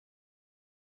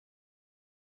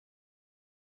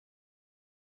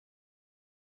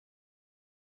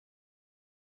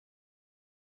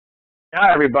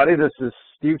Hi, everybody. This is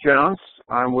Steve Jones.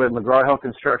 I'm with McGraw-Hill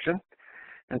Construction,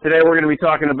 and today we're going to be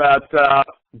talking about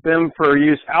BIM for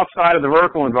use outside of the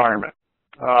vertical environment.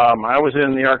 I was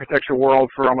in the architecture world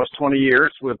for almost 20 years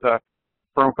with a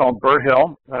firm called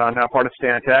Hill, now part of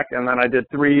Stantec, and then I did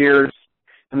 3 years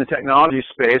in the technology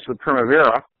space with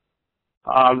Primavera.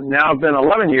 Now I've been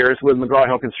 11 years with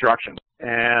McGraw-Hill Construction,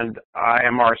 and I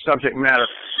am our subject matter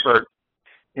expert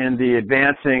in the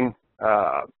advancing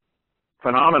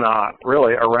phenomenon,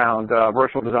 really, around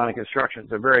virtual design and construction.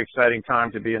 It's a very exciting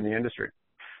time to be in the industry.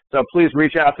 So please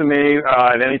reach out to me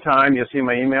at any time. You'll see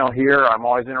my email here. I'm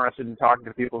always interested in talking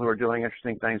to people who are doing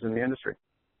interesting things in the industry.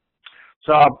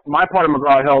 So my part of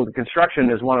McGraw-Hill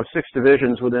Construction is one of 6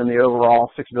 divisions within the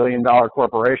overall $6 billion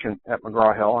corporation at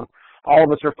McGraw-Hill. And all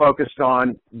of us are focused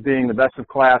on being the best of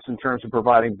class in terms of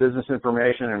providing business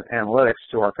information and analytics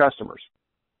to our customers.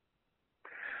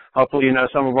 Hopefully you know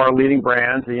some of our leading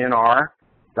brands, ENR,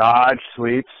 Dodge,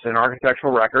 Sweeps, and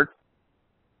Architectural Record.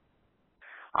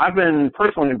 I've been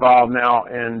personally involved now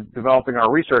in developing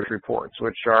our research reports,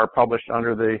 which are published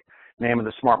under the name of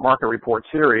the Smart Market Report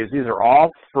series. These are all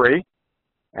free,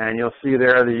 and you'll see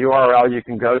there the URL you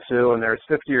can go to, and there's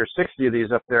 50 or 60 of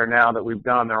these up there now that we've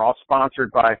done. They're all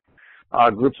sponsored by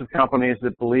groups of companies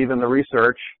that believe in the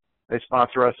research. They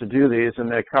sponsor us to do these, and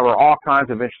they cover all kinds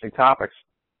of interesting topics.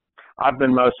 I've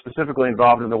been most specifically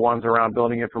involved in the ones around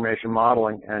building information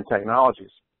modeling and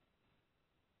technologies.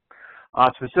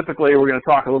 Specifically, we're going to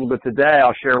talk a little bit today.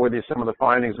 I'll share with you some of the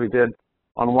findings we did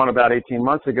on one about 18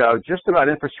 months ago, just about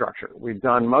infrastructure. We've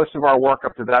done most of our work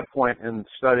up to that point in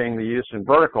studying the use in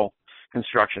vertical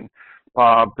construction,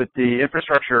 but the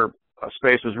infrastructure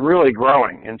space was really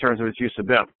growing in terms of its use of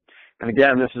BIM. And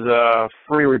again, this is a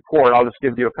free report. I'll just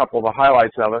give you a couple of the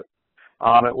highlights of it.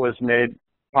 It was made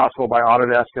possible by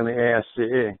Autodesk and the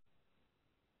ASCE.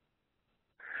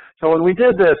 So when we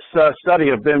did this study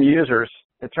of BIM users,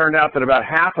 it turned out that about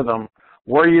half of them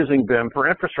were using BIM for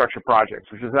infrastructure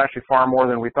projects, which is actually far more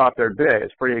than we thought there'd be.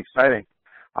 It's pretty exciting.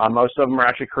 Most of them are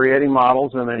actually creating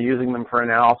models and then using them for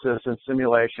analysis and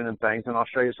simulation and things, and I'll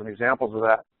show you some examples of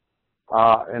that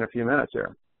in a few minutes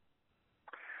here.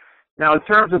 Now, in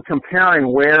terms of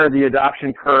comparing where the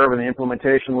adoption curve and the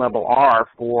implementation level are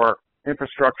for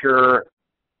infrastructure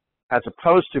as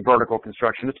opposed to vertical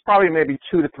construction, it's probably maybe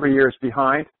 2 to 3 years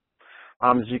behind.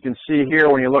 As you can see here,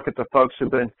 when you look at the folks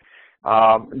who've been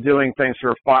doing things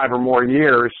for 5 or more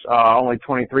years, only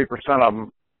 23% of them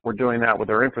were doing that with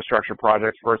their infrastructure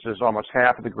projects versus almost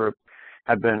half of the group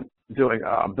had been doing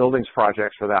buildings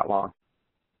projects for that long.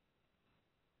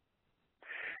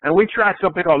 And we track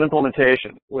something called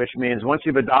implementation, which means once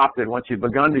you've adopted, once you've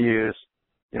begun to use,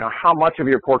 how much of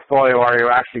your portfolio are you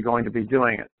actually going to be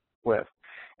doing it with?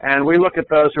 And we look at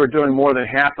those who are doing more than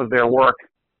half of their work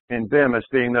in BIM as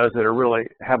being those that are really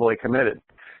heavily committed.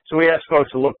 So we ask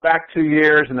folks to look back 2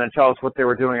 years and then tell us what they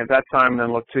were doing at that time, and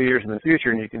then look 2 years in the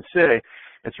future, and you can see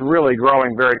it's really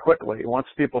growing very quickly. Once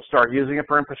people start using it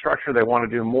for infrastructure, they want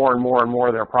to do more and more and more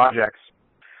of their projects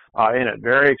in it.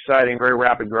 Very exciting, very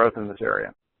rapid growth in this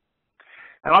area.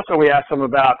 And also we asked them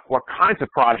about what kinds of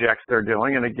projects they're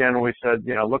doing, and again we said,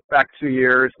 look back 2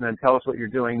 years and then tell us what you're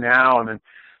doing now, and then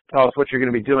tell us what you're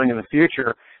going to be doing in the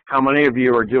future. How many of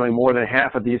you are doing more than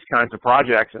half of these kinds of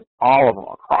projects? And all of them,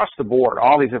 across the board,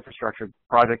 all these infrastructure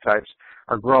project types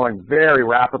are growing very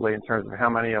rapidly in terms of how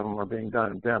many of them are being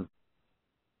done in BIM.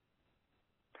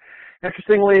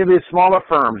 Interestingly, the smaller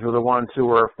firms are the ones who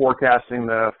are forecasting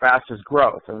the fastest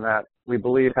growth, and that we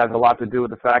believe has a lot to do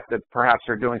with the fact that perhaps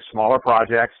they're doing smaller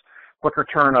projects, quicker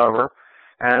turnover,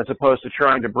 and as opposed to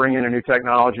trying to bring in a new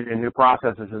technology and new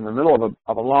processes in the middle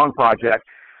of a long project,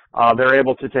 they're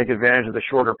able to take advantage of the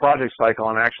shorter project cycle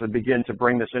and actually begin to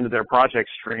bring this into their project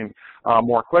stream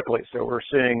more quickly. So we're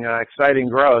seeing exciting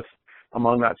growth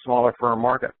among that smaller firm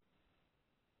market.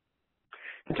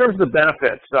 In terms of the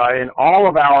benefits, in all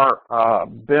of our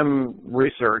BIM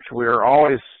research, we're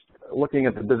always looking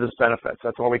at the business benefits.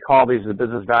 That's why we call these the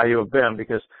business value of BIM,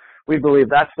 because we believe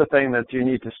that's the thing that you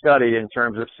need to study in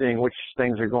terms of seeing which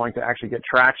things are going to actually get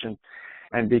traction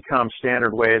and become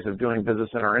standard ways of doing business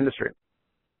in our industry.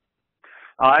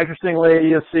 Interestingly,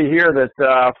 you'll see here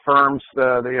that firms,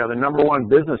 the number one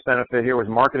business benefit here was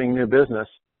marketing new business.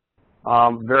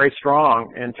 Very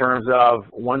strong in terms of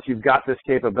once you've got this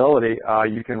capability,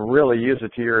 you can really use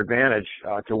it to your advantage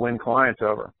to win clients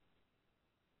over.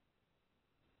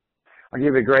 I'll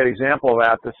give you a great example of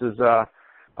that. This is a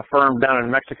firm down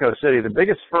in Mexico City, the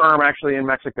biggest firm actually in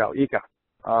Mexico,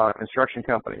 ICA, construction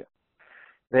company.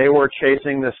 They were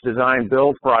chasing this design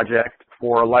build project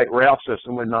for a light rail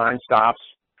system with 9 stops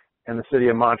in the city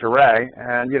of Monterey.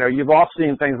 And, you've all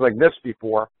seen things like this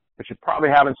before. but you probably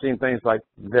haven't seen things like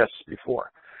this before.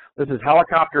 This is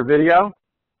helicopter video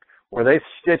where they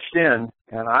stitched in,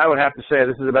 and I would have to say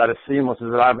this is about as seamless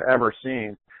as I've ever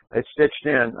seen. They stitched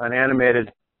in an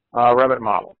animated Revit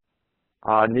model.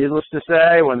 Needless to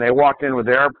say, when they walked in with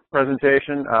their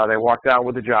presentation, they walked out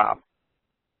with a job.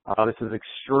 This is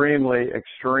extremely,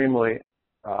 extremely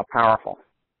powerful.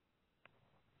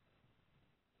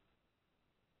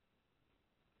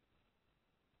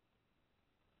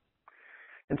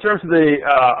 In terms of the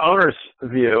owner's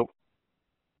view,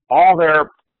 all their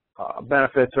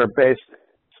benefits are based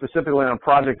specifically on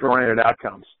project-oriented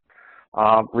outcomes.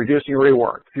 Reducing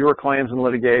rework, fewer claims and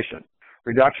litigation,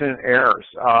 reduction in errors.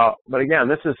 But again,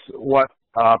 this is what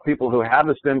people who have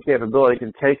this BIM capability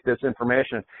can take this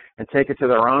information and take it to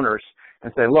their owners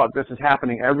and say, look, this is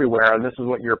happening everywhere, and this is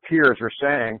what your peers are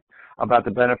saying about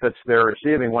the benefits they're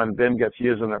receiving when BIM gets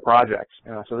used in their projects.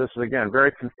 So this is, again,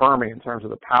 very confirming in terms of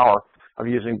the power of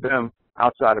using BIM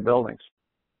outside of buildings.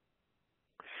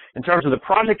 In terms of the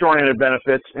project-oriented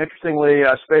benefits, interestingly,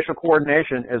 spatial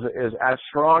coordination is as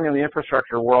strong in the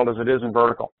infrastructure world as it is in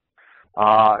vertical.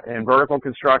 In vertical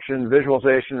construction,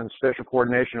 visualization and spatial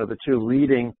coordination are the two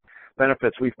leading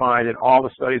benefits we find in all the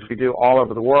studies we do all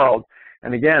over the world.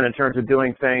 And again, in terms of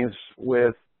doing things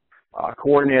with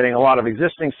coordinating a lot of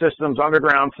existing systems,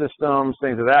 underground systems,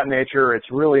 things of that nature, it's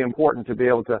really important to be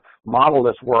able to model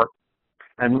this work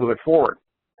and move it forward.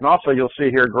 And also, you'll see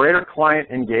here greater client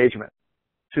engagement.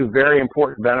 Two very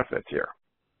important benefits here.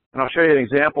 And I'll show you an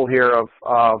example here of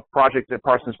a project that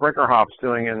Parsons Brinckerhoff's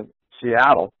doing in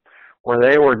Seattle, where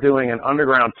they were doing an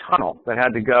underground tunnel that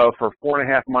had to go for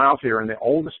 4.5 miles here in the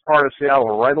oldest part of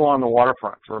Seattle, right along the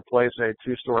waterfront, to replace a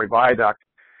 2-story viaduct,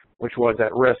 which was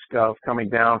at risk of coming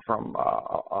down from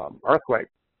earthquake.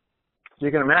 So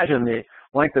you can imagine the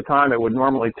length of time it would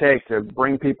normally take to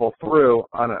bring people through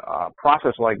on a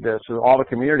process like this with all the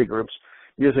community groups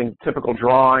using typical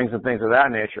drawings and things of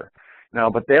that nature.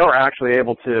 But they were actually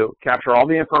able to capture all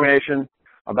the information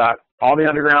about all the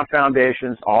underground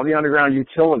foundations, all the underground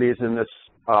utilities in this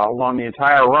along the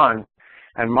entire run,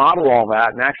 and model all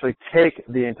that and actually take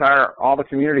all the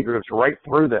community groups right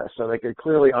through this so they could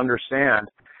clearly understand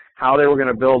how they were going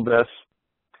to build this,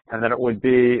 and that it would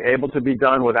be able to be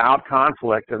done without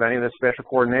conflict of any of the spatial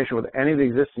coordination with any of the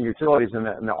existing utilities in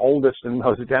the oldest and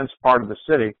most dense part of the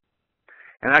city,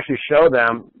 and actually show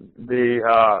them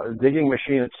the digging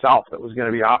machine itself that was going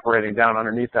to be operating down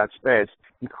underneath that space.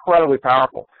 Incredibly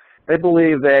powerful. They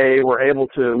believe they were able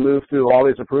to move through all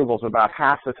these approvals about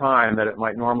half the time that it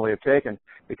might normally have taken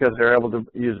because they're able to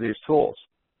use these tools.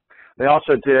 They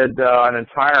also did an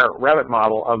entire Revit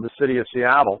model of the city of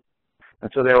Seattle,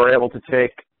 and so they were able to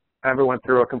take everyone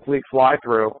through a complete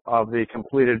fly-through of the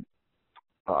completed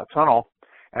tunnel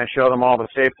and show them all the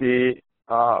safety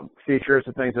features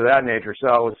and things of that nature. So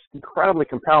it was incredibly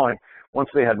compelling once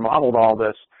they had modeled all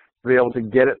this to be able to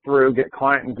get it through, get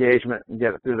client engagement, and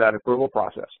get it through that approval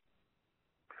process.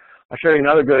 I'll show you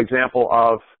another good example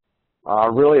of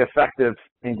really effective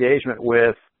engagement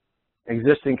with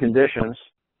existing conditions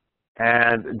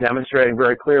and demonstrating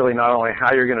very clearly not only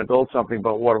how you're going to build something,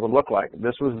 but what it would look like.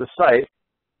 This was the site,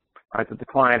 right, that the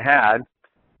client had.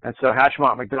 And so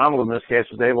Hatchmont McDonald, in this case,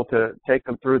 was able to take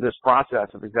them through this process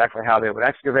of exactly how they would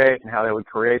excavate and how they would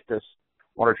create this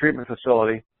water treatment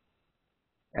facility.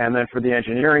 And then for the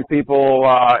engineering people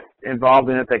involved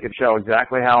in it, they could show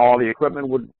exactly how all the equipment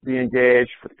would be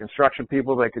engaged. For the construction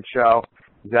people, they could show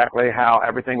exactly how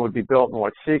everything would be built in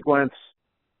what sequence.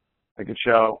 They could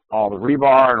show all the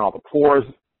rebar and all the pours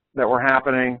that were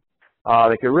happening.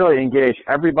 They could really engage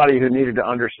everybody who needed to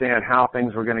understand how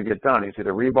things were going to get done. You see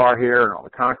the rebar here and all the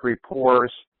concrete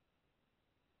pours.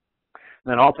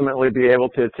 And then ultimately be able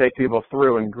to take people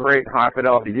through in great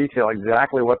high-fidelity detail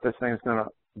exactly what this thing's going to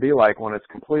be like when it's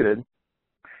completed,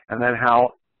 and then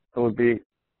how it would be,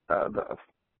 the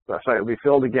site would be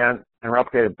filled again and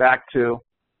replicated back to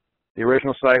the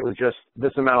original site with just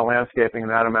this amount of landscaping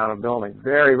and that amount of building.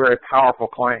 Very, very powerful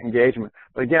client engagement,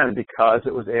 but again, because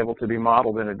it was able to be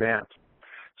modeled in advance.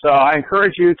 So I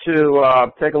encourage you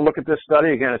to take a look at this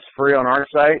study. Again, it's free on our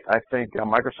site. I think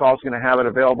Microsoft's going to have it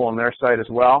available on their site as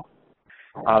well.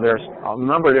 There's a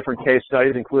number of different case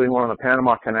studies, including one on the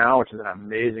Panama Canal, which is an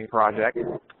amazing project,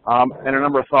 and a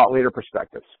number of thought leader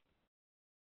perspectives.